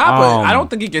 Nah, but I don't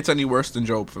think it gets any worse than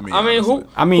Job for me. I mean, who?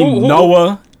 I mean, who- Noah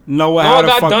had Noah a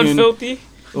got done fucking filthy.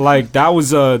 like that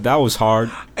was hard.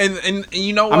 And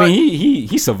you know what? I mean,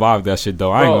 he survived that shit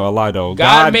though. I ain't Bro, gonna lie though.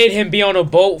 God made him be on a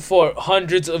boat for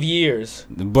hundreds of years.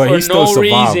 but for he still no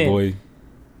survived, reason. boy.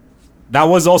 That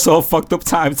was also a fucked up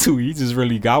time too. He just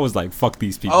really God was like, fuck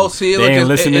these people. Oh, see, they look, ain't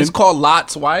listening. it's called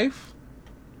Lot's wife.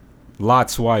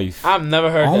 Lot's wife. I've never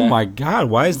heard that. Oh my God,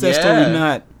 why is that Yeah. story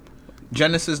not?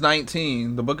 Genesis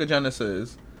 19, the book of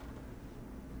Genesis.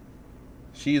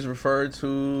 She's referred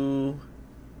to.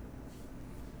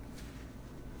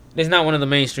 It's not one of the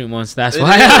mainstream ones. That's It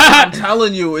why. is, I'm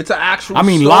telling you, it's an actual. I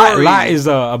mean, story. Lot is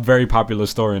a very popular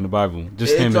story in the Bible.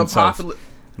 Just him It's a himself. popular.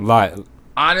 Lot.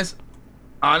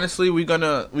 Honestly, we're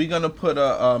gonna put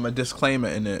a disclaimer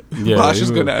in it. Yeah, Bosh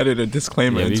is we gonna will. edit a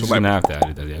disclaimer Yeah, into he's my. gonna have to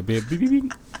edit that. Yeah, beep, beep, beep,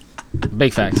 beep.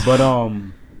 Big facts. But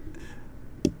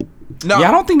No, yeah,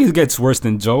 I don't think it gets worse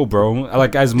than Job, bro.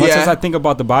 Like as much Yeah. as I think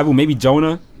about the Bible, maybe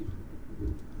Jonah.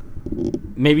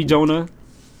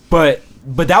 But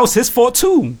that was his fault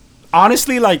too.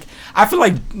 Honestly, like I feel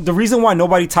like the reason why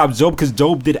nobody tops Job because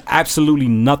Job did absolutely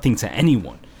nothing to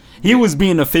anyone. He was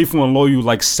being a faithful and loyal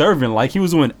like servant, like he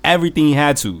was doing everything he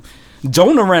had to.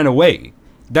 Jonah ran away.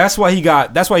 That's why he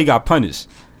got punished.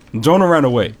 Jonah ran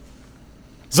away.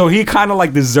 So he kind of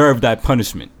like deserved that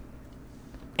punishment.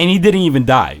 And he didn't even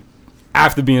die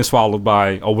after being swallowed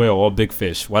by a whale or a big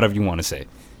fish, whatever you want to say.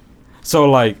 So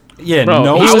like, yeah, Bro,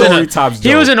 no he was story in tops he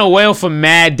Job. was in a whale for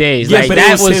mad days. Yeah, like, but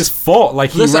that it was his fault. Like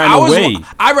he listen, ran away.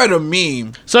 I read a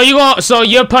meme. So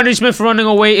your punishment for running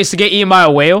away is to get eaten by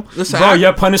a whale? Listen, Bro,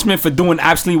 your punishment for doing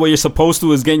absolutely what you're supposed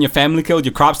to is getting your family killed,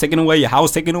 your crops taken away, your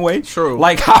house taken away. True.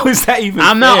 Like, how is that even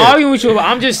I'm not fair? arguing with you.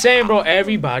 I'm just saying, bro.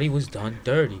 Everybody was done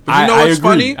dirty. You know I what's agree.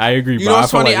 funny? I agree. You but know I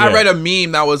what's feel funny? like, I yeah. read a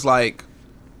meme that was like,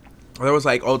 there was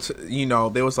like,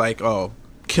 there was like,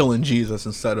 killing Jesus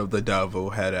instead of the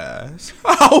devil head ass.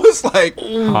 I was like,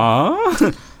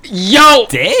 Huh? Yo,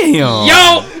 Damn.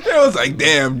 it was like,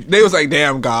 damn. They was like,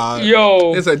 damn God.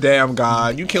 yo. It's a damn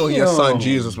God. You killing your son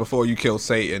Jesus before you kill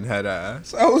Satan head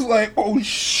ass. I was like, oh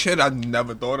shit, I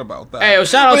never thought about that. Hey, yo,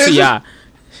 shout out But to it's y'all.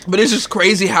 just- But it's just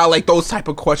crazy how like those type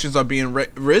of questions are being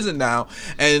risen now.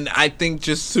 And I think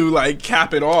just to like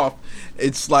cap it off,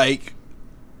 it's like,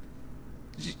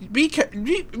 be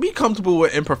comfortable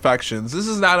with imperfections. This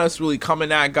is not us really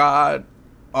coming at God.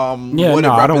 Yeah, what no, it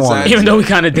I don't want represents. Even though we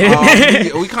kind of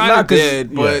did. We kind of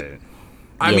did, but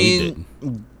I Yeah, we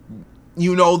mean,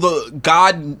 you know,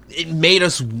 it made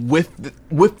us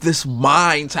with this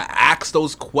mind to ask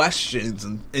those questions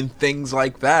and things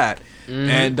like that.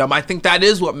 And I think that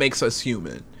is what makes us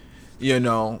human, you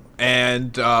know.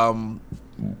 And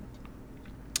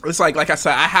it's like I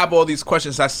said, I have all these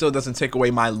questions. That still doesn't take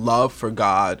away my love for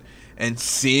God and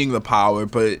seeing the power,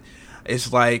 but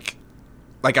it's like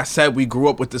like I said, we grew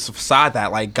up with this facade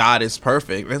that like God is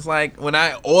perfect. It's like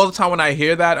all the time when I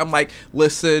hear that, I'm like,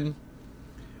 listen,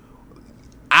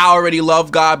 I already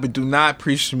love God, but do not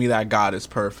preach to me that God is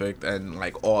perfect and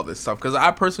like all this stuff, because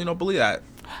I personally don't believe that.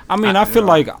 I mean, I feel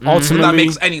like ultimately that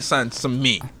makes any sense to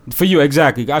me. For you,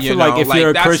 exactly. I feel like if you're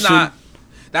a Christian,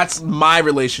 that's my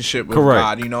relationship with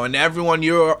Correct. God, and everyone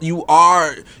you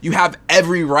have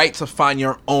every right to find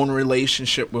your own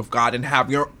relationship with God and have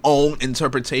your own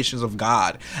interpretations of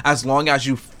God, as long as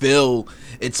you feel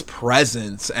its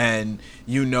presence and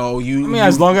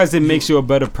as long as it makes you a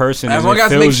better person, as and long it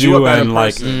as it fills makes you a better and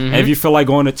like, person. and if you feel like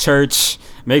going to church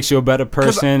makes you a better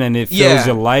person and it fills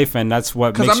your life and that's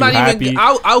what makes you happy,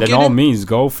 then all means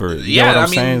go for it. You know what I'm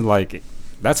saying? Like,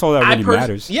 that's all that really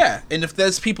matters. Yeah, and if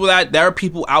there's there are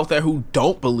people out there who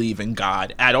don't believe in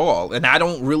God at all, and I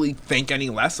don't really think any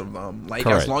less of them. Like,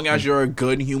 Correct. as long as you're a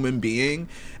good human being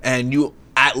and you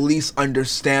at least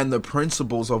understand the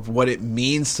principles of what it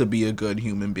means to be a good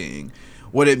human being,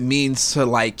 what it means to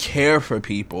like care for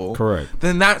people, correct,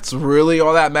 then that's really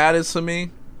all that matters to me.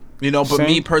 But Same.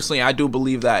 me personally, I do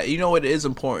believe that it is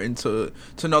important to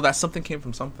know that something came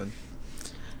from something.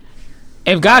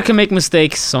 If God can make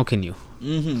mistakes, so can you.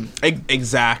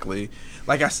 Exactly.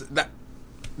 Like I said,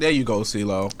 there you go,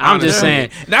 CeeLo. I'm just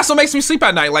saying. And that's what makes me sleep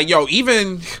at night. Like,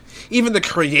 even the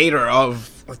creator of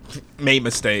made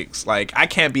mistakes. Like, I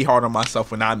can't be hard on myself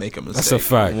when I make a mistake. That's a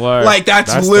fact. Word. Like,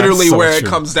 that's literally so where true. it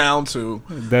comes down to.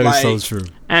 That is so true.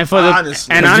 And for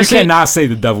honestly, you cannot say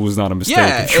the devil is not a mistake.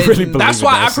 yeah, if you really believe that's in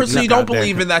why that. I personally It's don't not there.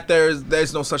 believe in that.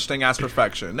 There's no such thing as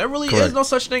perfection. There really is no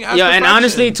such thing as yeah, perfection. and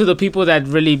honestly, to the people that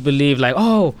really believe, like,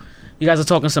 oh, you guys are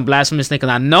talking some blasphemous thing,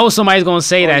 and I know somebody's gonna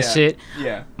say that shit.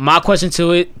 Yeah. My question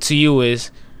to you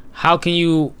is, how can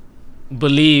you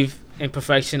believe in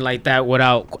perfection like that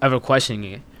without ever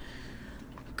questioning it?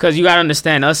 Because you gotta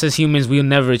understand, us as humans, we'll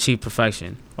never achieve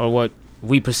perfection, or what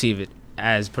we perceive it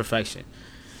as perfection.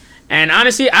 And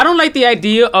honestly, I don't like the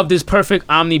idea of this perfect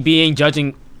omni being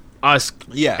judging us,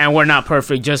 and we're not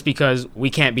perfect just because we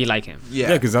can't be like him.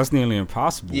 Yeah, because that's nearly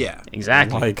impossible. Yeah,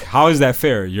 exactly. Like, how is that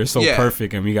fair? You're so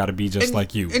perfect, and we got to be just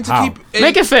like you. And how?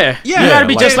 Make it fair. Yeah, you gotta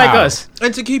be just like us.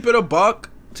 And to keep it a buck,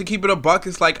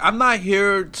 it's like, I'm not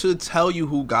here to tell you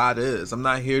who God is. I'm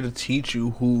not here to teach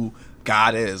you who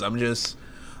God is. I'm just,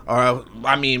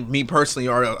 me personally,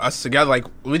 or us together, like,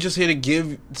 we're just here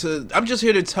I'm just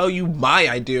here to tell you my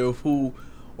idea of who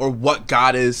or what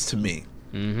God is to me.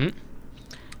 Mm-hmm.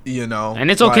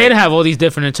 And it's okay to have all these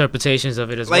different interpretations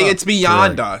of it as well. Like, it's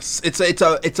beyond us. It's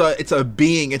a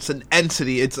being. It's an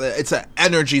entity. It's an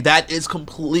energy that is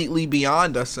completely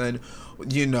beyond us, and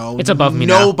it's above me.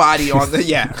 Nobody on the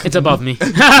it's above me.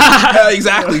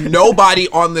 Exactly. Nobody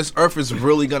on this earth is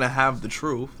really gonna have the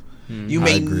truth. You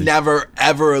may never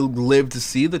ever live to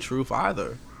see the truth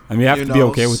either. And we have to be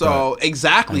okay with that. So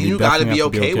exactly, you got to be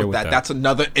okay with that. That's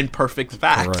another imperfect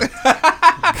fact.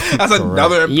 That's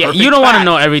another imperfect fact. You don't want to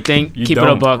know everything. Keep it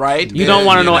a buck, right? You don't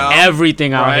want to know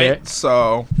everything out here.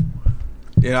 So,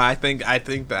 I think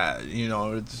that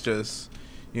it's just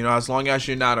as long as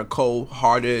you're not a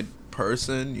cold-hearted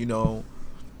person,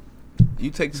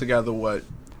 you take together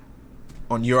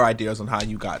on your ideas on how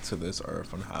you got to this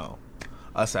earth and how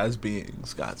us as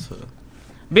beings got to.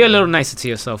 Be a little nicer to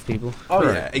yourself, people. Oh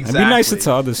yeah, exactly. And be nicer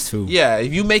to others too. Yeah,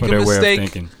 if you make a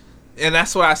mistake, and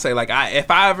that's what I say. Like,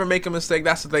 if I ever make a mistake,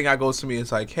 that's the thing that goes to me.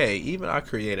 It's like, hey, even our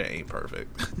creator ain't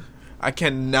perfect. I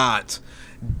cannot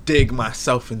dig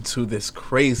myself into this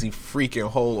crazy freaking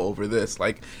hole over this.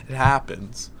 Like, it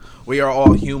happens. We are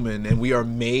all human, and we are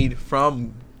made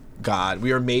from God.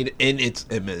 We are made in its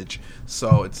image.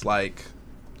 So it's like,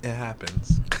 it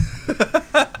happens.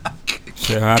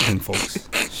 Shit happens, folks.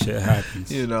 Shit happens.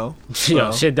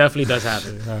 So. Shit definitely does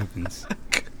happen. Shit happens.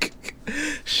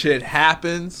 Shit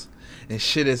happens, and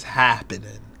shit is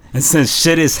happening. And since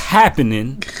shit is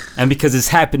happening, and because it's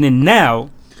happening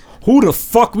now, who the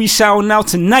fuck we shouting out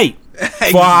tonight?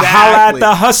 Exactly. For our Holla at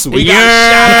the Hustle. We got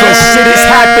shout because shit is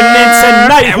happening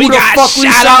tonight. And who we the got fuck we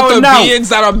shout out shouting the out? beings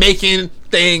that are making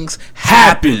things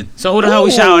happen. So who the hell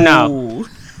we shouting out?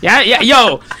 Yeah,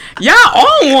 y'all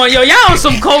on one, y'all on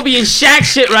some Kobe and Shaq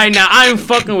shit right now. I ain't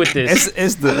fucking with this.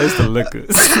 It's the liquor.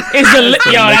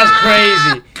 That's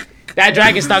crazy. That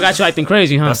dragon star got you acting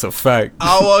crazy, huh? That's a fact.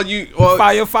 Oh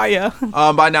Fire.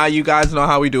 By now you guys know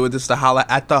how we do it. This is the Holla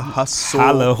at the Hustle.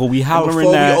 Holla, who we hollering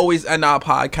before at. we always end our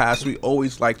podcast, we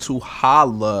always like to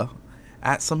holla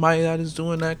at somebody that is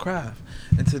doing that craft.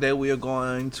 And today we are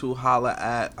going to holla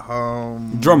at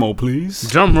drum roll, please.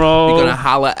 Drum roll. We're gonna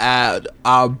holla at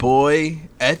our boy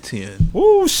Etienne.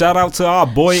 Ooh, shout out to our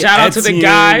boy Shout out to the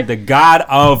guy. the god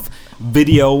of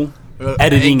video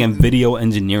editing and video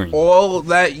engineering. All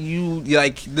that you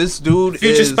like. This dude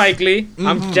Future is Spike Lee.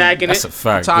 I'm jacking That's it. a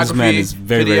fact. This photography, man is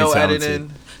very, very video talented.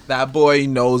 editing. That boy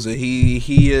knows it.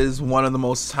 He is one of the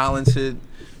most talented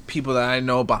people that I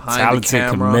know behind Talented, the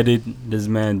camera. committed. This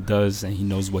man does, and he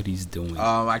knows what he's doing.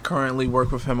 I currently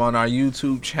work with him on our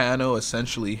YouTube channel,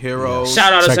 Essentially Heroes.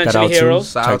 Shout out Check that Essentially out, too.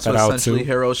 Heroes. Shout Check out to that out, Essentially too.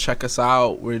 Heroes. Check us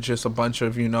out. We're just a bunch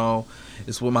of,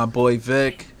 it's with my boy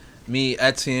Vic, me,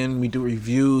 Etienne. We do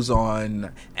reviews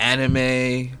on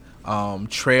anime,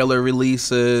 trailer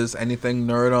releases, anything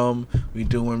nerdum. We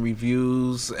doing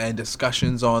reviews and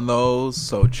discussions on those.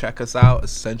 So check us out,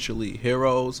 Essentially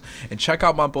Heroes, and check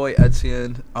out my boy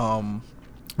Etienne.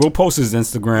 We'll post his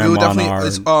Instagram We'll on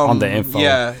definitely- on the info,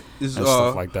 Yeah, and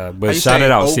stuff like that. how But you shout say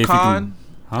it out. See if you Okan? can.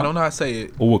 I don't know how to say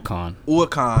it. Uwakon.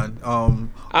 Uwakon.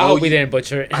 I hope we didn't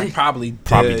butcher it. I probably did.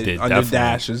 Probably did, Under definitely.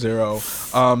 dash zero.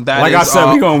 That Like I is,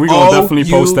 said, we gonna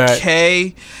definitely post that.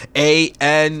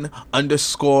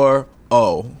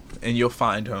 UKAN_O, and you'll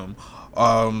find him.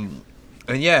 And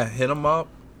yeah, hit him up.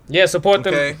 Yeah, support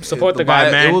Okay, the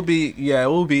guy, man. It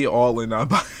will be all in our.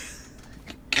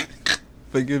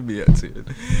 Forgive me, Etienne.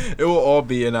 It will all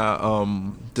be in our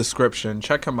description.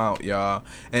 Check him out, y'all.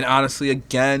 And honestly,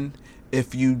 again,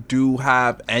 if you do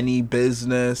have any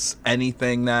business,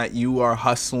 anything that you are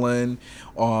hustling,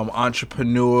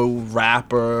 entrepreneur,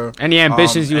 rapper, Any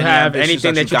ambitions you any have, ambitions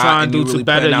anything that you you're got trying and to you do to really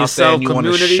better putting out there yourself, and you want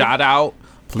to community, shout out,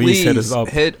 Please hit us up.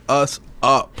 Hit us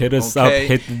up. Hit us okay? up.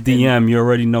 Hit the DM. You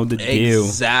already know the deal.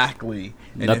 Exactly.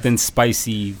 And Nothing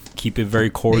spicy. Keep it very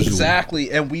cordial.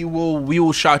 Exactly, and we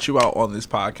will shout you out on this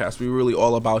podcast. We're really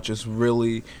all about just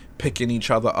really picking each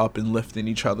other up and lifting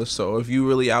each other. So if you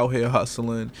really out here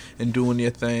hustling and doing your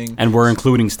thing, And we're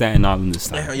including Staten Island this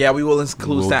time. yeah, we will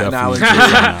include We'll Staten definitely Island, include too.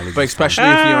 Staten Island But this time. especially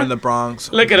if you're in the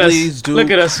Bronx, Look at please us. do.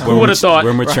 Look at us. Who We're would have thought?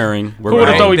 We're maturing. We're Who would've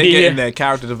thought growing. we'd They be getting here? their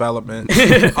character development.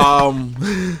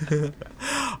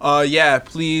 Yeah,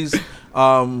 please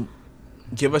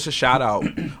give us a shout out.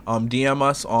 DM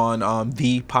us on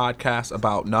the podcast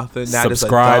about nothing. That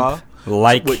Subscribe, is a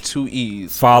like, with 2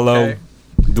 E's. follow, okay?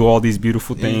 do all these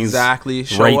beautiful things. Exactly.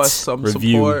 Show Rate, us some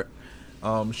review.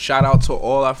 support. Shout out to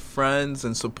all our friends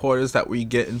and supporters that we're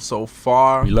getting so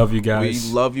far. We love you guys.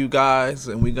 We love you guys,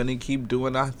 and we're gonna keep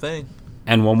doing our thing.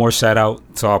 And one more shout out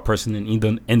to our person in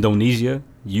Indonesia.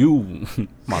 You,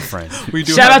 my friend. We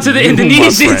do Shout have- out to the You, my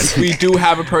Indonesians. friend. We do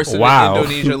have a person Wow. in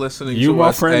Indonesia listening You, to my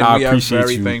us, friend, and I we are appreciate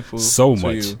very you thankful so to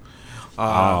much. you.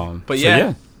 So But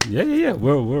yeah, yeah.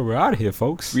 We're out of here,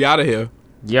 folks. we out of here.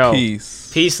 Yo, Peace.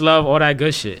 peace, love, all that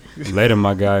good shit. Later,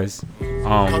 my guys.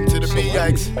 Come to the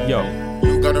BX, Yo.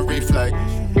 you gotta reflect.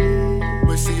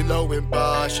 We see low and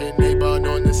Bosh and Neighbor on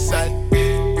the set.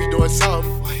 We doing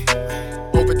something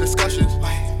over discussions.